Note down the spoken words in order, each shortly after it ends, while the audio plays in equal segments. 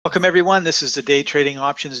Welcome everyone. This is the Day Trading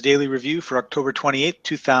Options Daily Review for October 28th,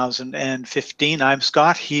 2015. I'm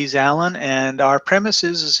Scott, he's Alan, and our premise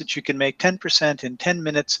is that you can make 10% in 10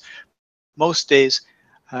 minutes most days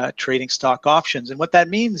trading stock options. And what that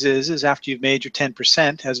means is after you've made your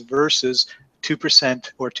 10% as versus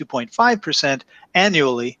 2% or 2.5%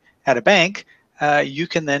 annually at a bank, you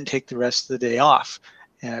can then take the rest of the day off.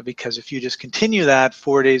 Because if you just continue that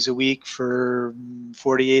 4 days a week for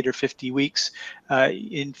 48 or 50 weeks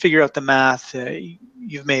and figure out the math,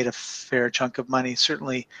 you've made a fair chunk of money,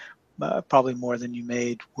 certainly probably more than you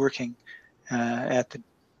made working at the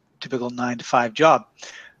typical 9-to-5 job.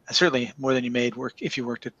 Certainly more than you made if you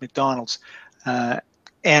worked at McDonald's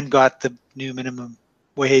and got the new minimum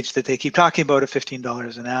wage that they keep talking about of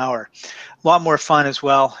 $15 an hour. A lot more fun as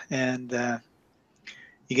well, and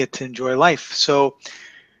you get to enjoy life. So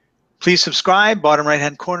please subscribe. Bottom right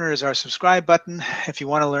hand corner is our subscribe button. If you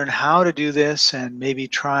want to learn how to do this and maybe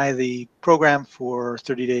try the program for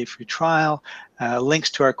 30-day free trial, links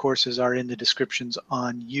to our courses are in the descriptions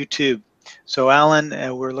on YouTube. So Alan,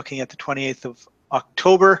 we're looking at the 28th of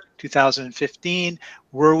October 2015.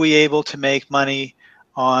 Were we able to make money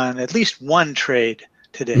on at least one trade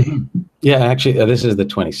today? Yeah, actually, this is the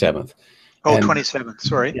 27th. Oh, 27th,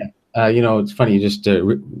 sorry. Yeah. You know, it's funny, you just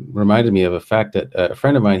reminded me of a fact that a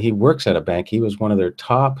friend of mine, he works at a bank. He was one of their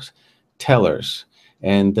top tellers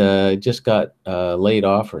and just got laid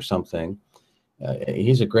off or something.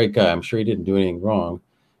 He's a great guy. I'm sure he didn't do anything wrong.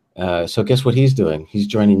 So guess what he's doing? He's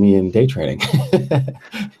joining me in day trading.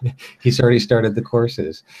 He's already started the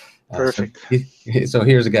courses. Perfect. So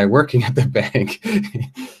here's a guy working at the bank.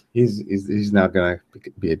 He's now going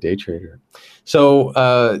to be a day trader.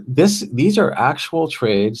 So these are actual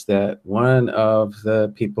trades that one of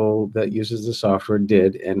the people that uses the software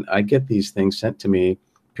did, and I get these things sent to me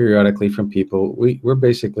periodically from people. We're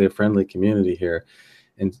basically a friendly community here,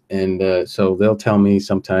 and so they'll tell me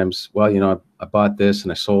sometimes, well, you know, I bought this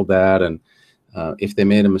and I sold that, and if they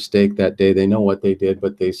made a mistake that day, they know what they did,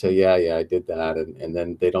 but they say, yeah, I did that, and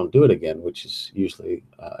then they don't do it again, which is usually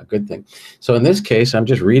a good thing. So in this case, I'm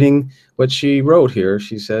just reading what she wrote here.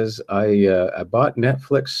 She says, I bought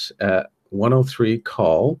Netflix at 103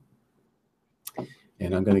 call,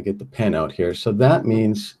 and I'm going to get the pen out here. So that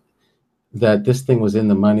means that this thing was in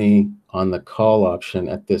the money on the call option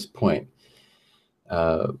at this point.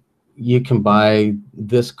 You can buy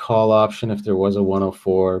this call option if there was a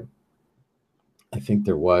 104. I think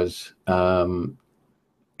there was.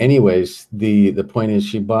 Anyways, the point is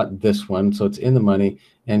she bought this one, so it's in the money,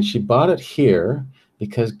 and she bought it here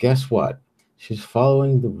because guess what? She's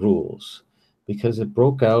following the rules because it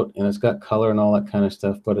broke out and it's got color and all that kind of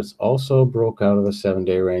stuff, but it's also broke out of the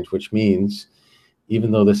 7-day range, which means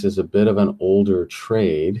even though this is a bit of an older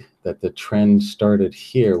trade, that the trend started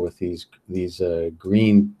here with these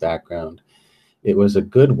green background, it was a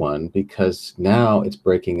good one because now it's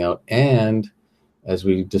breaking out, and as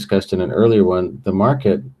we discussed in an earlier one, the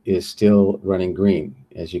market is still running green,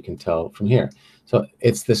 as you can tell from here. So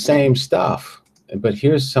it's the same stuff, but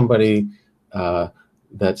here's somebody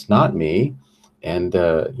that's not me and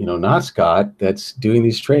you know, not Scott, that's doing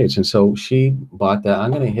these trades. And so she bought that.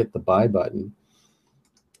 I'm going to hit the buy button,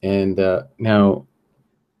 and now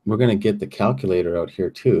we're going to get the calculator out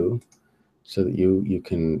here too, so that you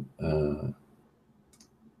can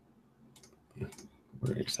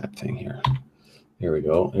where is that thing here? Here we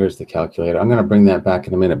go. Here's the calculator. I'm going to bring that back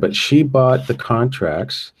in a minute. But she bought the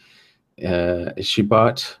contracts. She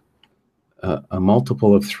bought a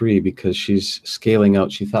multiple of 3 because she's scaling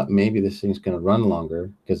out. She thought maybe this thing's going to run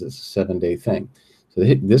longer because it's a 7-day thing. So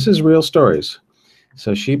this is real stories.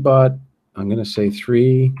 So she bought, I'm going to say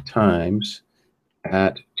 3 times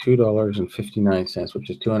at $2.59,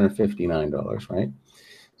 which is $259, right?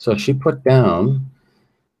 So she put down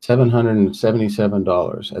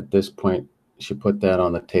 $777 at this point. She put that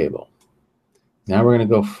on the table. Now we're going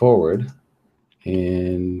to go forward,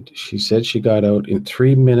 and she said she got out in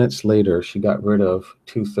 3 minutes later. She got rid of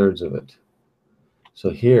 2/3 of it.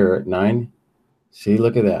 So here at 9, see,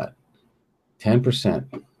 look at that,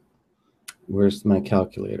 10%. Where's my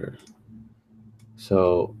calculator?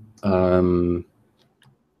 So I know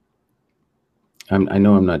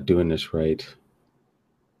I'm not doing this right.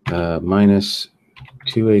 Minus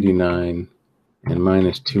 289. And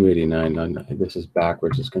minus 289. This is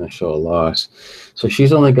backwards. It's going to show a loss. So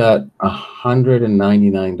she's only got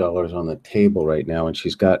 $199 on the table right now, and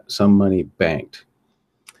she's got some money banked.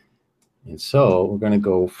 And so we're going to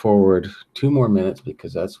go forward 2 more minutes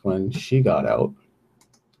because that's when she got out.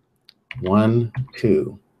 1,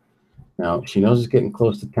 2. Now she knows it's getting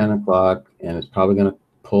close to 10 o'clock, and it's probably going to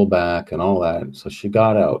pull back and all that. So she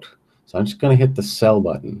got out. So I'm just going to hit the sell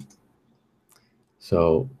button.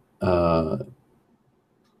 So,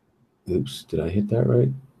 oops, did I hit that right?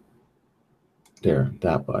 There,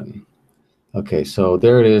 that button. Okay, so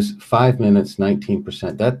there it is, 5 minutes,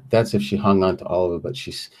 19%. That's if she hung on to all of it, but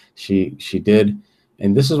she did.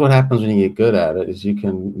 And this is what happens when you get good at it, is you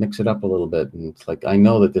can mix it up a little bit. And it's like, I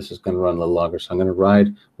know that this is going to run a little longer, so I'm going to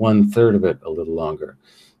ride 1/3 of it a little longer.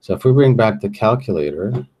 So if we bring back the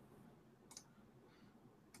calculator,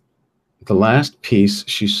 the last piece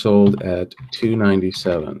she sold at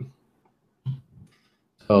 $2.97.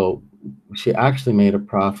 So she actually made a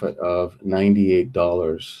profit of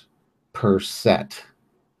 $98 per set.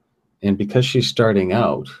 And because she's starting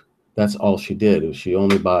out, that's all she did, was she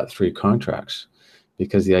only bought 3 contracts.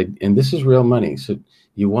 Because and this is real money. So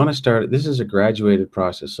you want to start, this is a graduated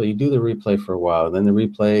process. So you do the replay for a while, and then the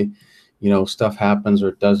replay, you know, stuff happens or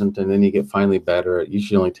it doesn't, and then you get finally better. It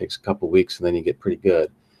usually only takes a couple weeks, and then you get pretty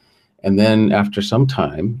good. And then after some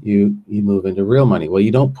time, you move into real money. Well,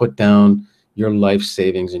 you don't put down your life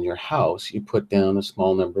savings in your house. You put down a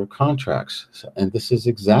small number of contracts. So, and this is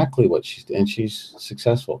exactly what she's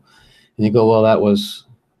successful. And you go, well, that was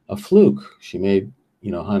a fluke. She made,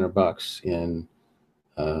 you know, $100 in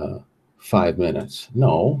 5 minutes.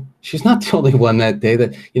 No, she's not the only one that day.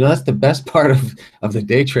 That, you know, that's the best part of the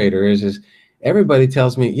day trader is everybody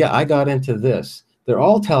tells me, yeah, I got into this. They're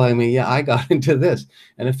all telling me, yeah, I got into this.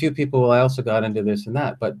 And a few people, well, I also got into this and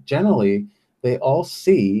that. But generally, they all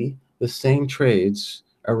see the same trades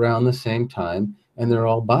around the same time, and they're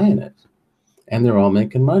all buying it. And they're all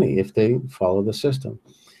making money if they follow the system.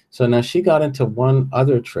 So now she got into one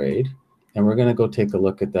other trade, and we're going to go take a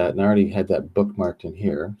look at that. And I already had that bookmarked in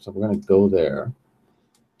here. So we're going to go there.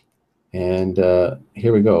 And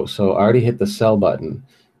here we go. So I already hit the sell button.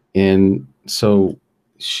 And so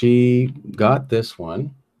she got this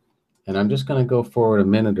one. And I'm just going to go forward a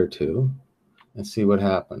minute or two and see what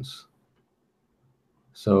happens.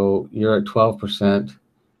 So you're at 12%.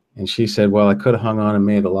 And she said, well, I could have hung on and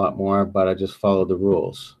made a lot more, but I just followed the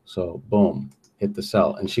rules. So boom, hit the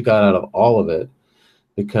sell. And she got out of all of it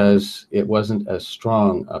because it wasn't as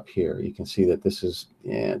strong up here. You can see that this is,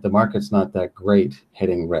 yeah, the market's not that great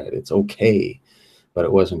heading red. It's okay, but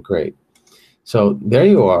it wasn't great. So there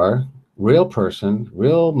you are, real person,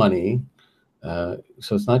 real money. So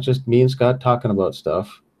it's not just me and Scott talking about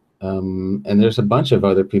stuff. And there's a bunch of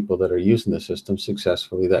other people that are using the system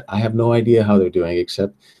successfully that I have no idea how they're doing,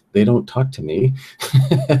 except they don't talk to me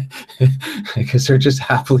because they're just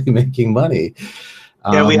happily making money.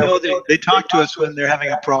 Yeah, we know they talk to us when they're having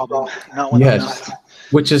a problem, not when they're not.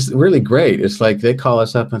 Which is really great. It's like they call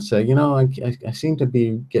us up and say, you know, I seem to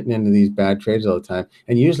be getting into these bad trades all the time.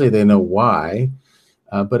 And usually they know why.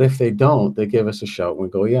 But if they don't, they give us a shout and we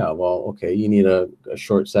go, yeah, well, okay, you need a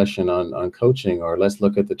short session on coaching, or let's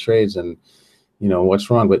look at the trades and, you know, what's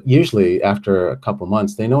wrong. But usually after a couple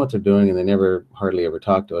months, they know what they're doing, and they never hardly ever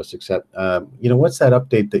talk to us except, you know, what's that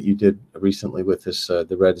update that you did recently with this,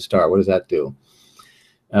 the Red Star? What does that do?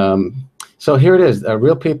 So here it is,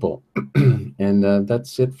 real people. And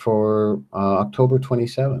that's it for October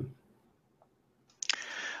 27.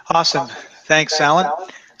 Awesome. Thanks, Alan.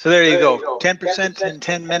 So there you go, 10% in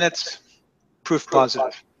 10 minutes, proof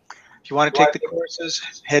positive. If you want to take the courses,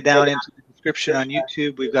 head down into the description on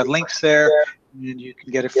YouTube. We've got links there, and you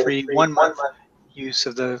can get a free 1-month use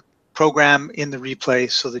of the program in the replay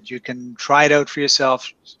so that you can try it out for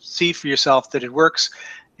yourself, see for yourself that it works,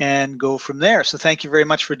 and go from there. So thank you very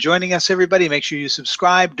much for joining us, everybody. Make sure you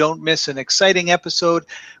subscribe. Don't miss an exciting episode.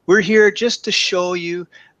 We're here just to show you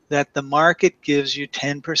that the market gives you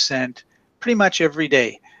 10% pretty much every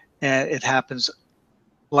day. And it happens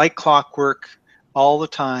like clockwork all the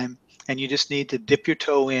time, and you just need to dip your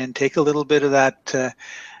toe in, take a little bit of that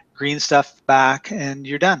green stuff back, and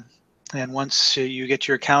you're done. And once you get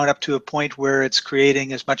your account up to a point where it's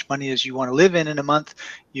creating as much money as you want to live in a month,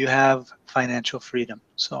 you have financial freedom.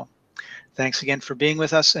 So thanks again for being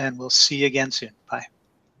with us, and we'll see you again soon. Bye.